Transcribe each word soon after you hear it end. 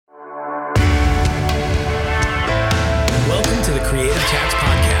Creative Chats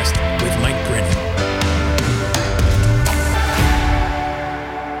podcast with Mike Brennan.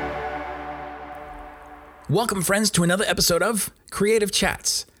 Welcome, friends, to another episode of Creative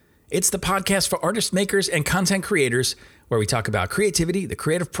Chats. It's the podcast for artists, makers, and content creators where we talk about creativity, the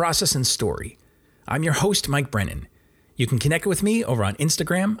creative process, and story. I'm your host, Mike Brennan. You can connect with me over on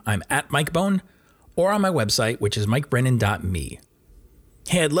Instagram. I'm at MikeBone, or on my website, which is mikebrennan.me.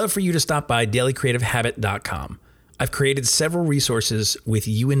 Hey, I'd love for you to stop by dailycreativehabit.com. I've created several resources with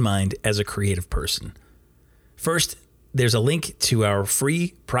you in mind as a creative person. First, there's a link to our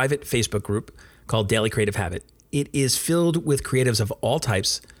free private Facebook group called Daily Creative Habit. It is filled with creatives of all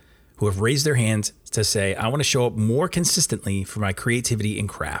types who have raised their hands to say, I want to show up more consistently for my creativity and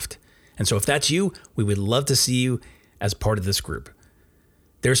craft. And so if that's you, we would love to see you as part of this group.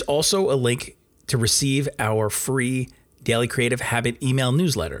 There's also a link to receive our free Daily Creative Habit email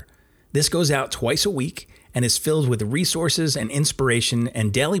newsletter. This goes out twice a week and is filled with resources and inspiration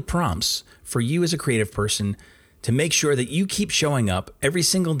and daily prompts for you as a creative person to make sure that you keep showing up every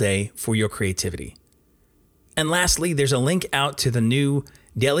single day for your creativity. And lastly, there's a link out to the new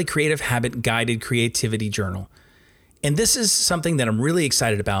Daily Creative Habit Guided Creativity Journal. And this is something that I'm really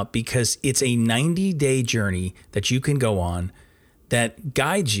excited about because it's a 90-day journey that you can go on that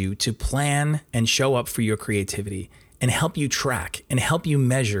guides you to plan and show up for your creativity and help you track and help you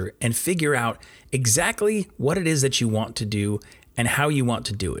measure and figure out exactly what it is that you want to do and how you want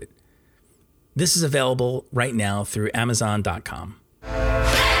to do it. This is available right now through Amazon.com.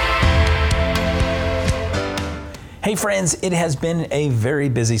 Hey friends, it has been a very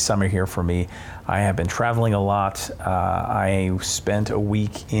busy summer here for me. I have been traveling a lot. I spent a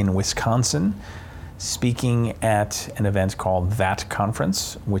week in Wisconsin speaking at an event called That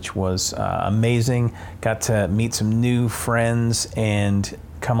Conference, which was amazing. Got to meet some new friends and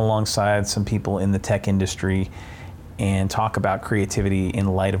come alongside some people in the tech industry and talk about creativity in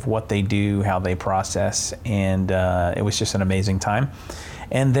light of what they do, how they process, and it was just an amazing time.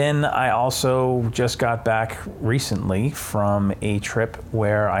 And then I also just got back recently from a trip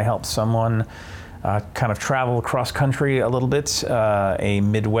where I helped someone kind of travel across country a little bit, a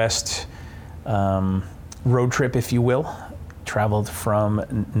Midwest road trip, if you will. Traveled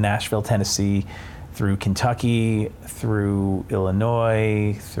from Nashville, Tennessee, through Kentucky, through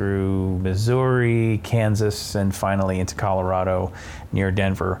Illinois, through Missouri, Kansas, and finally into Colorado near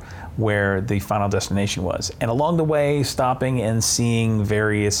Denver, where the final destination was. And along the way, stopping and seeing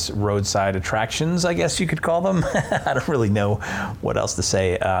various roadside attractions, I guess you could call them. I don't really know what else to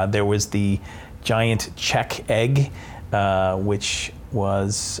say. There was the giant Czech egg, which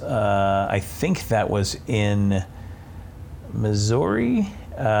was, I think that was in Missouri.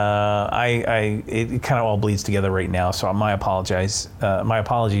 It kind of all bleeds together right now, so my apologies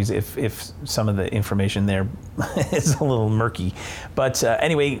if some of the information there is a little murky. But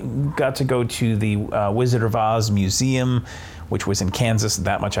anyway, got to go to the Wizard of Oz Museum, which was in Kansas,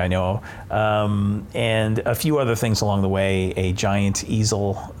 that much I know, and a few other things along the way. A giant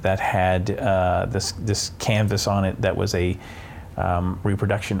easel that had this canvas on it that was a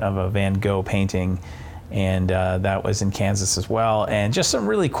reproduction of a Van Gogh painting, and that was in Kansas as well. And just some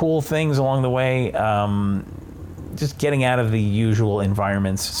really cool things along the way, just getting out of the usual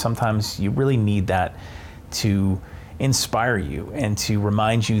environments. Sometimes you really need that to inspire you and to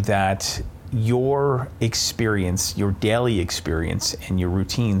remind you that your experience, your daily experience, and your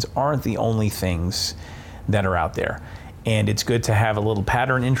routines aren't the only things that are out there. And it's good to have a little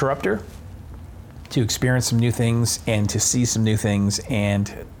pattern interrupter to experience some new things and to see some new things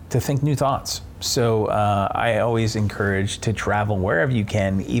and to think new thoughts. So I always encourage to travel wherever you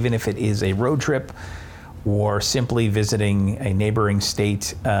can, even if it is a road trip or simply visiting a neighboring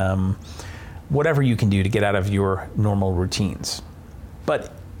state, whatever you can do to get out of your normal routines.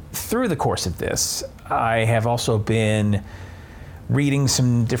 But through the course of this, I have also been reading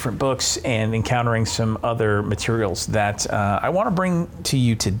some different books and encountering some other materials that I want to bring to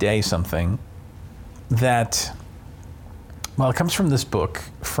you today, something that, well, it comes from this book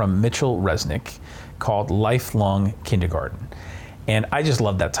from Mitchell Resnick called Lifelong Kindergarten. And I just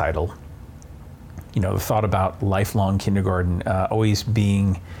love that title. You know, the thought about lifelong kindergarten, always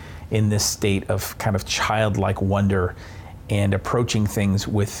being in this state of kind of childlike wonder and approaching things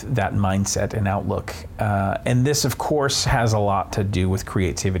with that mindset and outlook. And this, of course, has a lot to do with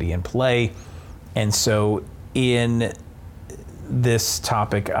creativity and play. And so in this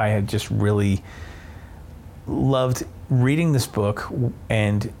topic, I had just really loved reading this book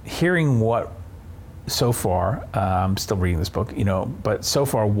and hearing what so far, I'm still reading this book, but so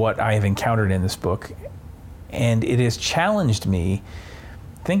far what I have encountered in this book. And it has challenged me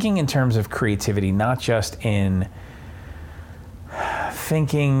thinking in terms of creativity, not just in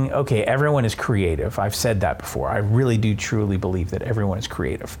thinking, okay, everyone is creative. I've said that before. I really do truly believe that everyone is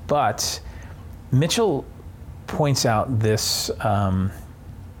creative. But Mitchell points out this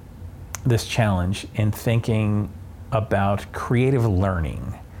this challenge in thinking about creative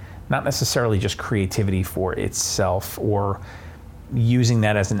learning, not necessarily just creativity for itself or using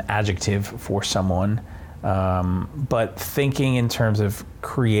that as an adjective for someone, but thinking in terms of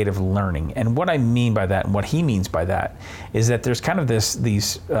creative learning. And what I mean by that, and what he means by that, is that there's kind of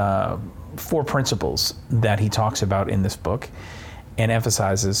these 4 principles that he talks about in this book and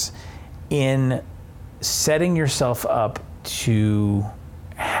emphasizes in setting yourself up to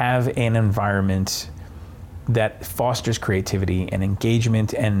have an environment that fosters creativity and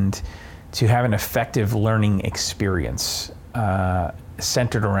engagement, and to have an effective learning experience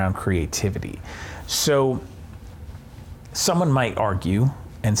centered around creativity. So someone might argue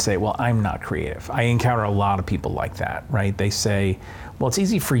and say, well, I'm not creative. I encounter a lot of people like that, right? They say, well, it's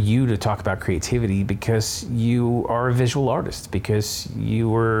easy for you to talk about creativity because you are a visual artist, because you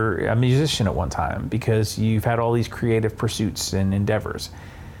were a musician at one time, because you've had all these creative pursuits and endeavors.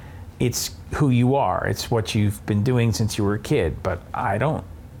 It's who you are. It's what you've been doing since you were a kid. But I don't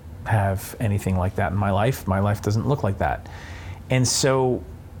have anything like that in my life. My life doesn't look like that. And so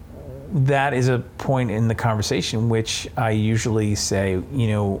that is a point in the conversation which I usually say,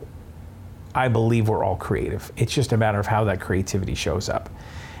 I believe we're all creative. It's just a matter of how that creativity shows up.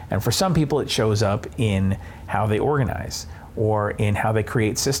 And for some people, it shows up in how they organize, or in how they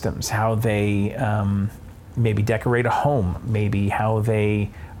create systems, how they maybe decorate a home, maybe how they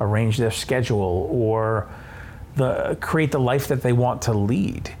arrange their schedule, or create the life that they want to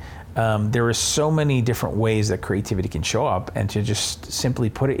lead. There are so many different ways that creativity can show up, and to just simply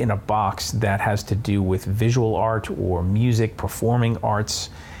put it in a box that has to do with visual art or music, performing arts,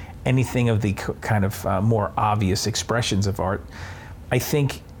 anything of the kind of more obvious expressions of art, I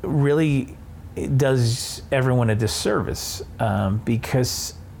think really it does everyone a disservice,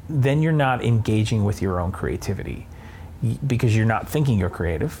 because then you're not engaging with your own creativity, because you're not thinking you're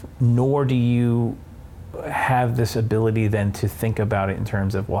creative, nor do you have this ability then to think about it in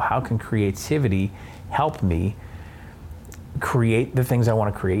terms of, well, how can creativity help me create the things I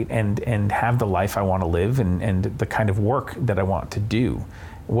want to create and have the life I want to live and the kind of work that I want to do?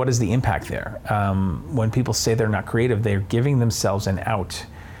 What is the impact there? When people say they're not creative, they're giving themselves an out,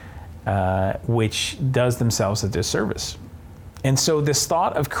 which does themselves a disservice. And so this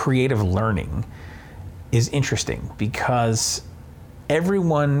thought of creative learning is interesting because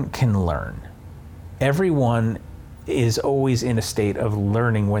everyone can learn. Everyone is always in a state of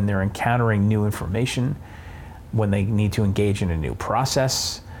learning when they're encountering new information, when they need to engage in a new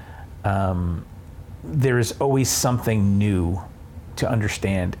process. There is always something new to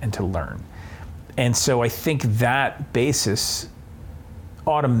understand and to learn. And so I think that basis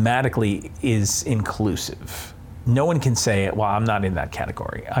automatically is inclusive. No one can say, well, I'm not in that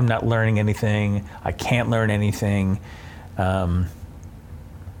category. I'm not learning anything. I can't learn anything.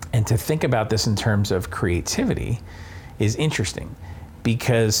 And to think about this in terms of creativity is interesting,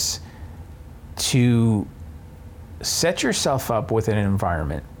 because to set yourself up with an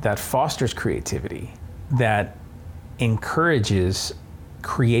environment that fosters creativity, that encourages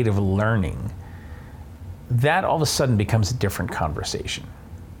creative learning, that all of a sudden becomes a different conversation.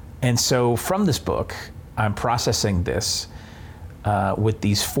 And so from this book, I'm processing this with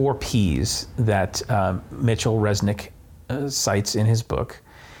these 4 Ps that Mitchell Resnick cites in his book.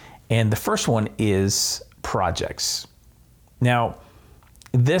 And the first one is projects. Now,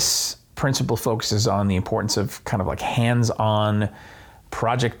 this principle focuses on the importance of kind of like hands-on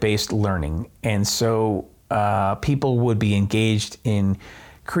project-based learning. And so people would be engaged in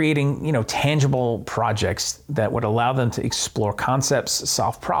creating, tangible projects that would allow them to explore concepts,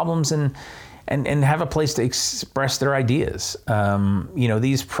 solve problems, and have a place to express their ideas.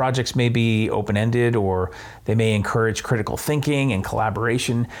 These projects may be open-ended, or they may encourage critical thinking and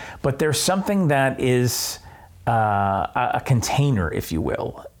collaboration, but there's something that is a container, if you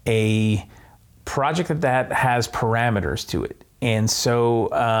will, a project that has parameters to it. And so,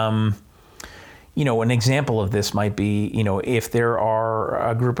 an example of this might be, if there are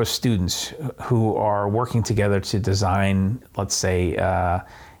a group of students who are working together to design, let's say, a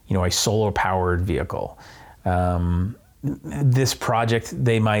solar-powered vehicle. This project,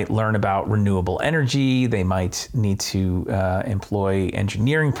 they might learn about renewable energy. They might need to employ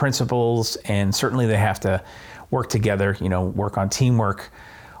engineering principles, and certainly they have to work together, work on teamwork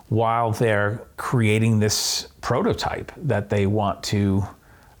while they're creating this prototype that they want to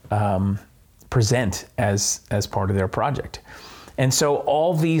present as part of their project. And so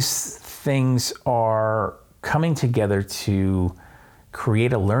all these things are coming together to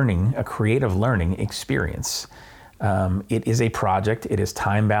create a creative learning experience. It is a project. It is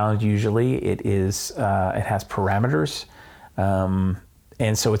time bound usually. It has parameters,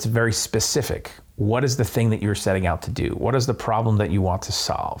 and so it's very specific. What is the thing that you're setting out to do? What is the problem that you want to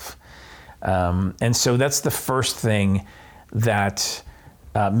solve? And so that's the first thing that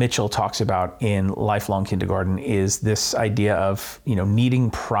Mitchell talks about in Lifelong Kindergarten, is this idea of needing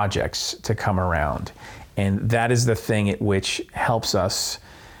projects to come around, and that is the thing at which helps us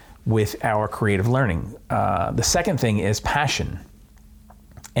with our creative learning. The second thing is passion,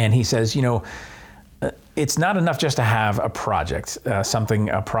 and he says, it's not enough just to have a project,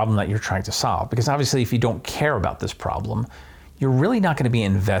 a problem that you're trying to solve, because obviously if you don't care about this problem, you're really not going to be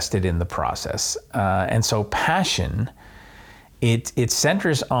invested in the process. And so passion, it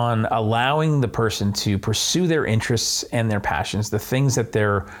centers on allowing the person to pursue their interests and their passions, the things that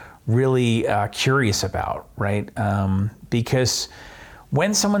they're really curious about, right? Because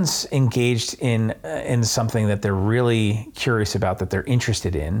when someone's engaged in something that they're really curious about, that they're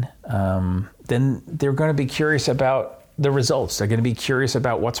interested in, then they're going to be curious about the results. They're going to be curious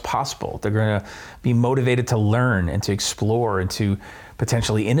about what's possible. They're going to be motivated to learn and to explore and to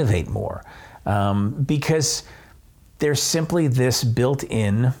potentially innovate more, because there's simply this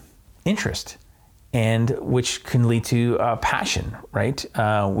built-in interest, and which can lead to passion, right?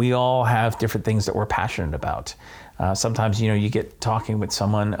 We all have different things that we're passionate about. Sometimes, you get talking with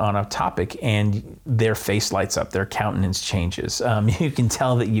someone on a topic and their face lights up, their countenance changes. You can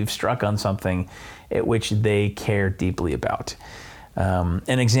tell that you've struck on something at which they care deeply about.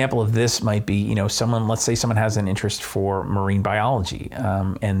 An example of this might be, let's say someone has an interest for marine biology,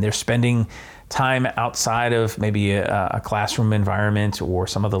 and they're spending time outside of maybe a classroom environment or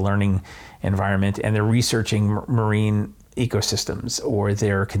some other learning environment, and they're researching marine ecosystems, or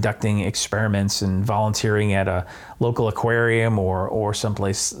they're conducting experiments and volunteering at a local aquarium or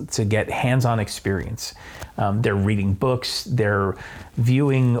someplace to get hands-on experience. They're reading books, they're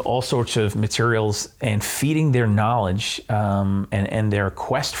viewing all sorts of materials and feeding their knowledge and their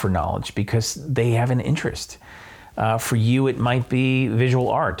quest for knowledge because they have an interest. For you, it might be visual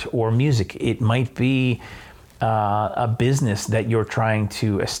art or music. It might be a business that you're trying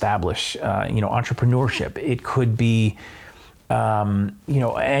to establish, entrepreneurship. It could be,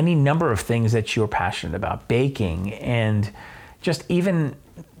 any number of things that you're passionate about, baking, and just even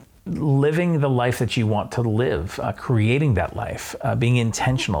living the life that you want to live, creating that life, being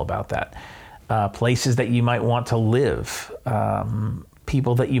intentional about that, places that you might want to live,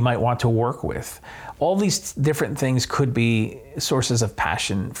 people that you might want to work with. All these different things could be sources of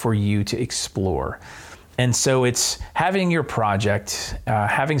passion for you to explore. And so it's having your project,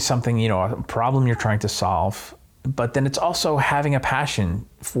 having something, a problem you're trying to solve, but then it's also having a passion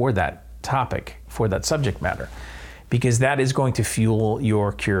for that topic, for that subject matter, because that is going to fuel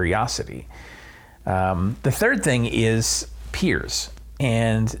your curiosity. The third thing is peers.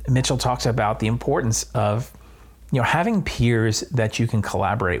 And Mitchell talks about the importance of, having peers that you can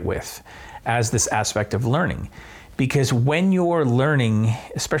collaborate with as this aspect of learning. Because when you're learning,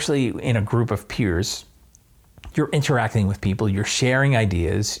 especially in a group of peers, you're interacting with people, you're sharing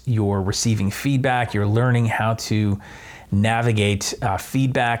ideas, you're receiving feedback, you're learning how to navigate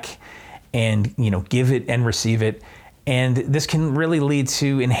feedback and give it and receive it. And this can really lead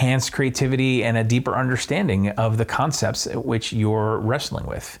to enhanced creativity and a deeper understanding of the concepts at which you're wrestling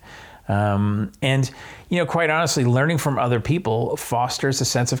with. Quite honestly, learning from other people fosters a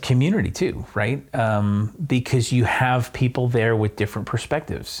sense of community too, right? Because you have people there with different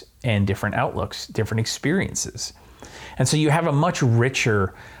perspectives and different outlooks, different experiences. And so you have a much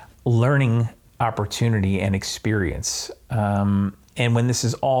richer learning opportunity and experience. And when this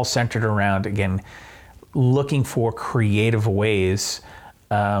is all centered around, again, looking for creative ways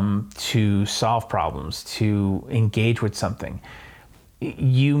to solve problems, to engage with something,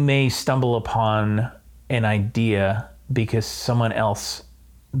 you may stumble upon an idea because someone else,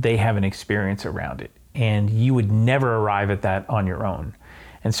 they have an experience around it, and you would never arrive at that on your own.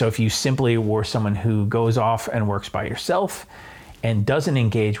 And so if you simply were someone who goes off and works by yourself and doesn't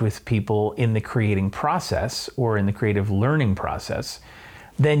engage with people in the creating process or in the creative learning process,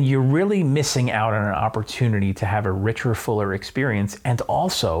 then you're really missing out on an opportunity to have a richer, fuller experience and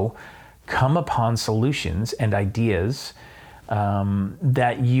also come upon solutions and ideas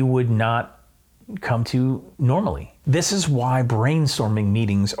that you would not come to normally. This is why brainstorming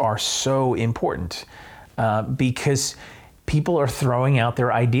meetings are so important, because people are throwing out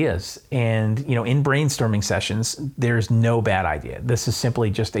their ideas. And, in brainstorming sessions, there's no bad idea. This is simply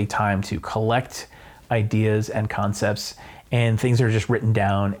just a time to collect ideas and concepts and things are just written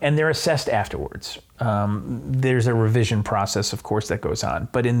down and they're assessed afterwards. There's a revision process, of course, that goes on.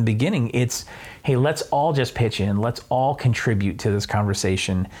 But in the beginning, it's, hey, let's all just pitch in. Let's all contribute to this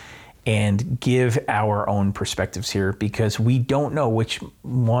conversation and give our own perspectives here, because we don't know which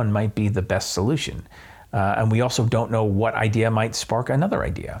one might be the best solution. And we also don't know what idea might spark another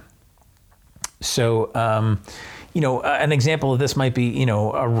idea. So, an example of this might be,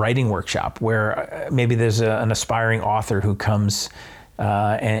 a writing workshop where maybe there's an aspiring author who comes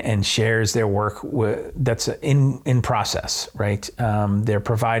and shares their work that's in process, right? They're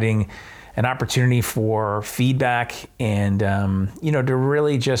providing an opportunity for feedback and, to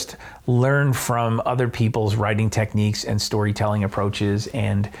really just learn from other people's writing techniques and storytelling approaches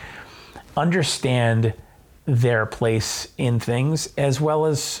and understand their place in things, as well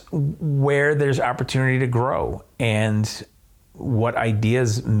as where there's opportunity to grow and what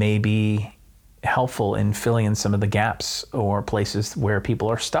ideas may be helpful in filling in some of the gaps or places where people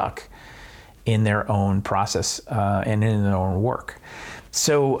are stuck in their own process and in their own work.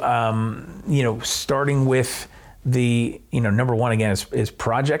 So, starting with the, number one, again, is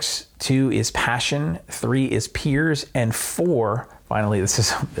projects. 2 is passion. 3 is peers. And 4, finally, this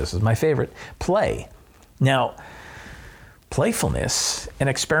is my favorite, play. Now, playfulness and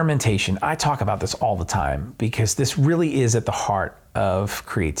experimentation, I talk about this all the time because this really is at the heart of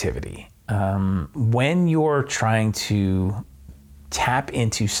creativity. When you're trying to tap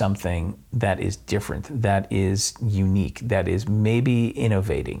into something that is different, that is unique, that is maybe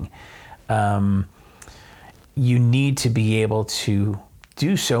innovating, you need to be able to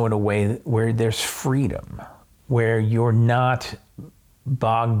do so in a way where there's freedom, where you're not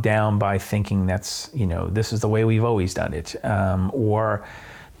bogged down by thinking that's, this is the way we've always done it, or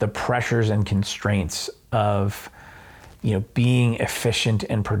the pressures and constraints of, being efficient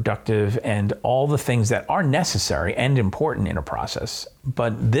and productive and all the things that are necessary and important in a process.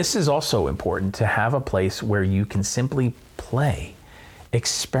 But this is also important, to have a place where you can simply play,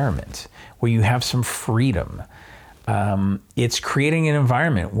 experiment, where you have some freedom. It's creating an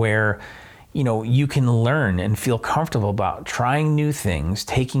environment where you can learn and feel comfortable about trying new things,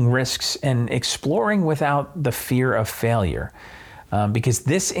 taking risks, and exploring without the fear of failure, because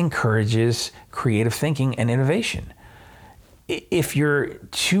this encourages creative thinking and innovation. If you're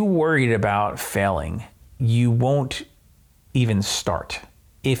too worried about failing, you won't even start.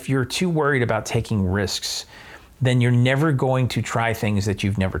 If you're too worried about taking risks, then you're never going to try things that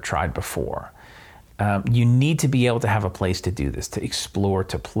you've never tried before. You need to be able to have a place to do this, to explore,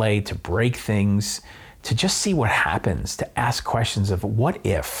 to play, to break things, to just see what happens, to ask questions of what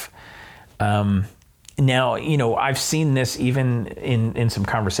if. Now, I've seen this even in some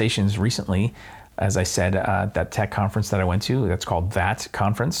conversations recently, as I said, that tech conference that I went to, that's called That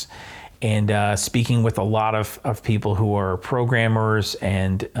Conference, and speaking with a lot of people who are programmers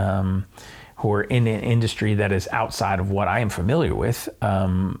and who are in an industry that is outside of what I am familiar with.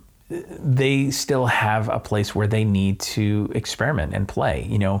 They still have a place where they need to experiment and play.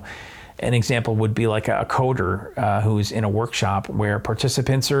 An example would be like a coder who's in a workshop where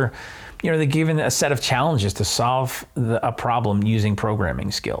participants are, they're given a set of challenges to solve a problem using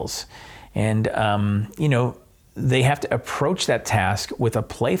programming skills. And, they have to approach that task with a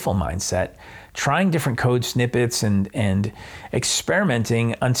playful mindset, trying different code snippets and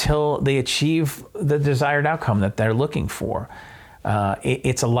experimenting until they achieve the desired outcome that they're looking for.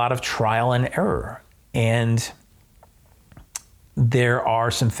 It's a lot of trial and error. And there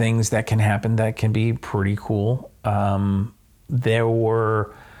are some things that can happen that can be pretty cool. There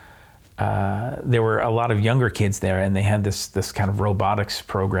were a lot of younger kids there, and they had this kind of robotics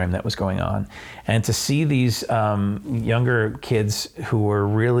program that was going on. And to see these younger kids who were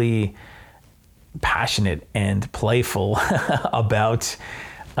really passionate and playful about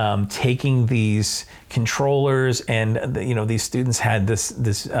taking these controllers, and these students had this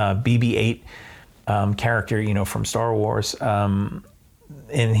BB-8 character, from Star Wars, and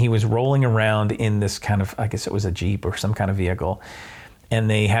he was rolling around in this kind of, I guess it was a Jeep or some kind of vehicle. And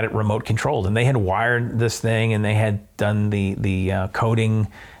they had it remote controlled, and they had wired this thing, and they had done the coding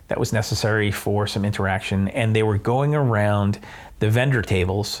that was necessary for some interaction. And they were going around the vendor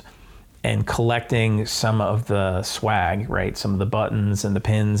tables and collecting some of the swag, right? Some of the buttons and the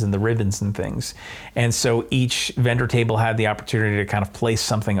pins and the ribbons and things. And so each vendor table had the opportunity to kind of place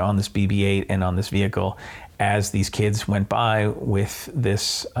something on this BB-8 and on this vehicle as these kids went by with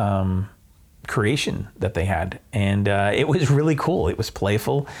this creation that they had. And it was really cool. It was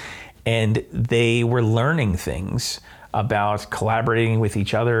playful, and they were learning things about collaborating with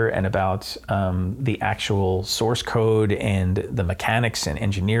each other and about the actual source code and the mechanics and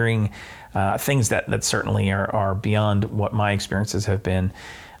engineering, things that certainly are beyond what my experiences have been.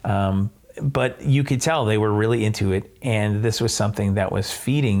 But you could tell they were really into it, and this was something that was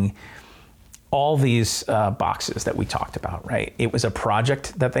feeding all these boxes that we talked about, right? It was a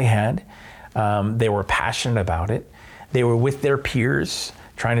project that they had. They were passionate about it. They were with their peers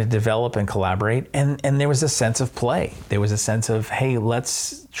trying to develop and collaborate, and there was a sense of play. There was a sense of, hey,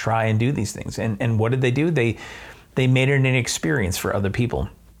 let's try and do these things. And what did they do? They made it an experience for other people,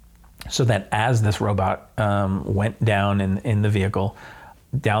 so that as this robot went down in the vehicle,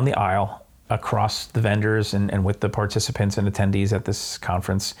 down the aisle, across the vendors and with the participants and attendees at this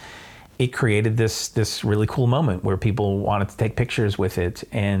conference, it created this really cool moment where people wanted to take pictures with it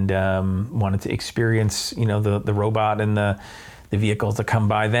and wanted to experience, the robot and the vehicles that come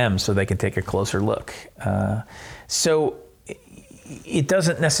by them so they could take a closer look. So it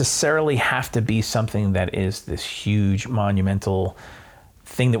doesn't necessarily have to be something that is this huge monumental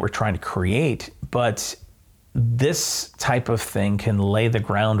thing that we're trying to create, but this type of thing can lay the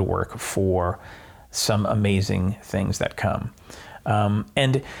groundwork for some amazing things that come.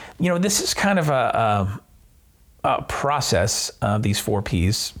 And this is kind of a process, these 4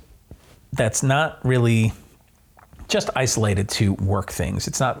 Ps, that's not really just isolated to work things.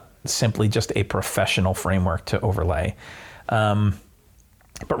 It's not simply just a professional framework to overlay. But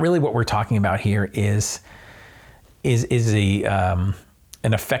really what we're talking about here is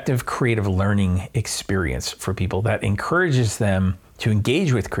an effective creative learning experience for people that encourages them to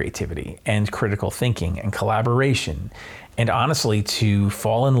engage with creativity and critical thinking and collaboration, and honestly to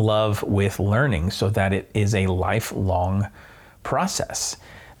fall in love with learning so that it is a lifelong process,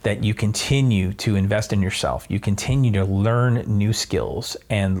 that you continue to invest in yourself, you continue to learn new skills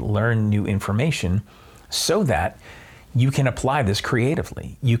and learn new information so that you can apply this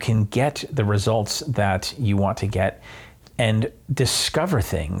creatively. You can get the results that you want to get and discover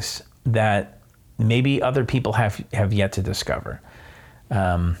things that maybe other people have yet to discover.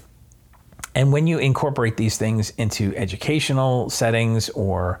 And when you incorporate these things into educational settings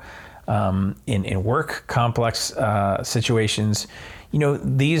or in work complex situations,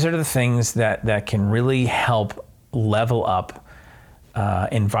 these are the things that can really help level up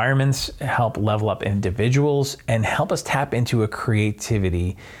environments, help level up individuals, and help us tap into a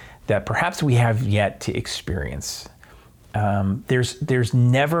creativity that perhaps we have yet to experience. There's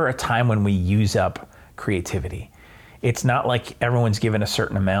never a time when we use up creativity. It's not like everyone's given a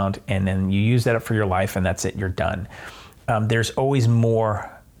certain amount and then you use that up for your life and that's it, you're done. There's always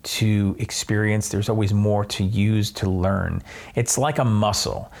more to experience. There's always more to use, to learn. It's like a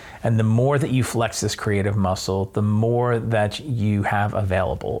muscle. And the more that you flex this creative muscle, the more that you have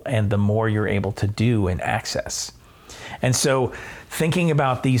available and the more you're able to do and access. And so thinking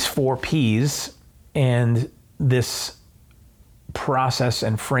about these 4 Ps and this process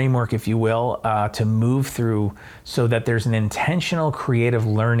and framework, if you will, to move through so that there's an intentional creative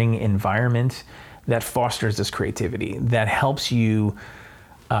learning environment that fosters this creativity, that helps you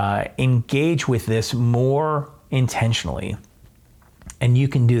engage with this more intentionally. And you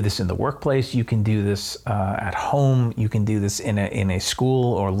can do this in the workplace, you can do this at home, you can do this in a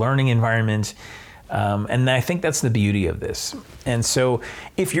school or learning environment. And I think that's the beauty of this. And so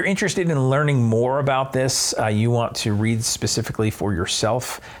if you're interested in learning more about this, you want to read specifically for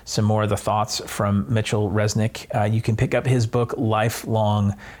yourself some more of the thoughts from Mitchell Resnick, you can pick up his book,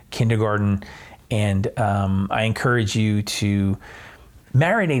 Lifelong Kindergarten. And I encourage you to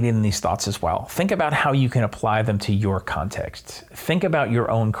marinate in these thoughts as well. Think about how you can apply them to your context. Think about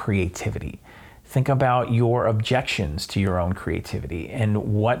your own creativity. Think about your objections to your own creativity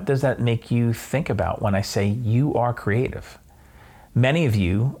and what does that make you think about when I say you are creative. Many of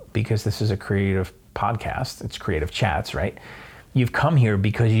you, because this is a creative podcast, it's creative chats, right? You've come here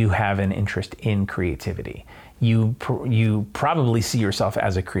because you have an interest in creativity. You probably see yourself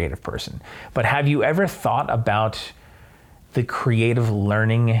as a creative person, but have you ever thought about the creative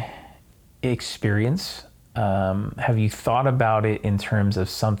learning experience? Have you thought about it in terms of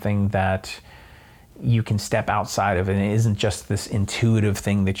something that you can step outside of, and it isn't just this intuitive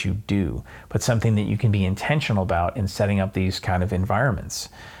thing that you do, but something that you can be intentional about in setting up these kind of environments,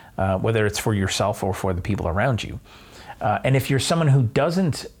 whether it's for yourself or for the people around you. And if you're someone who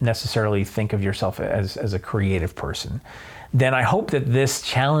doesn't necessarily think of yourself as a creative person, then I hope that this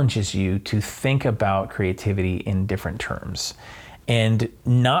challenges you to think about creativity in different terms. And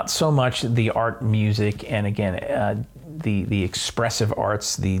not so much the art, music, and again, the expressive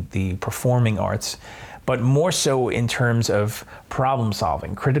arts, the performing arts, but more so in terms of problem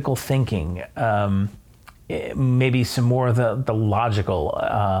solving, critical thinking, maybe some more of the logical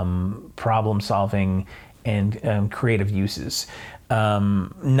problem solving and creative uses.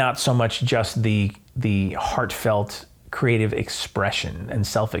 Not so much just the heartfelt creative expression and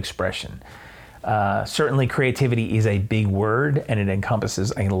self-expression. Certainly creativity is a big word, and it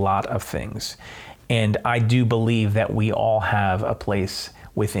encompasses a lot of things. And I do believe that we all have a place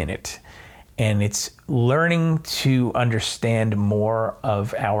within it. And it's learning to understand more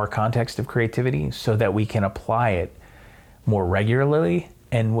of our context of creativity so that we can apply it more regularly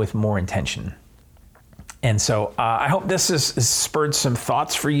and with more intention. And so I hope this has spurred some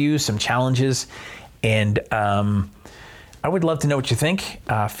thoughts for you, some challenges. And I would love to know what you think.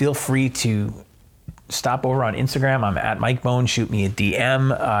 Feel free to stop over on Instagram. I'm at Mike Bone. Shoot me a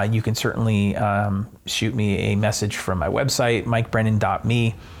DM. You can certainly shoot me a message from my website,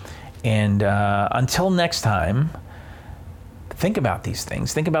 mikebrennan.me. And until next time, think about these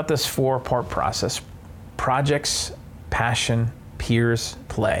things. Think about this 4-part process: projects, passion, peers,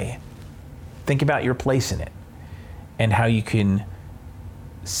 play. Think about your place in it and how you can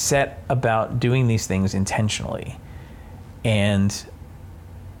set about doing these things intentionally. And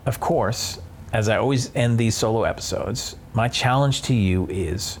of course, as I always end these solo episodes, my challenge to you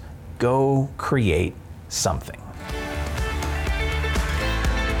is go create something.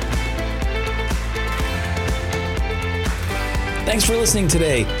 Thanks for listening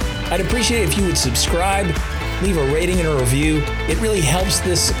today. I'd appreciate it if you would subscribe, leave a rating and a review. It really helps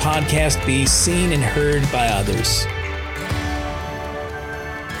this podcast be seen and heard by others.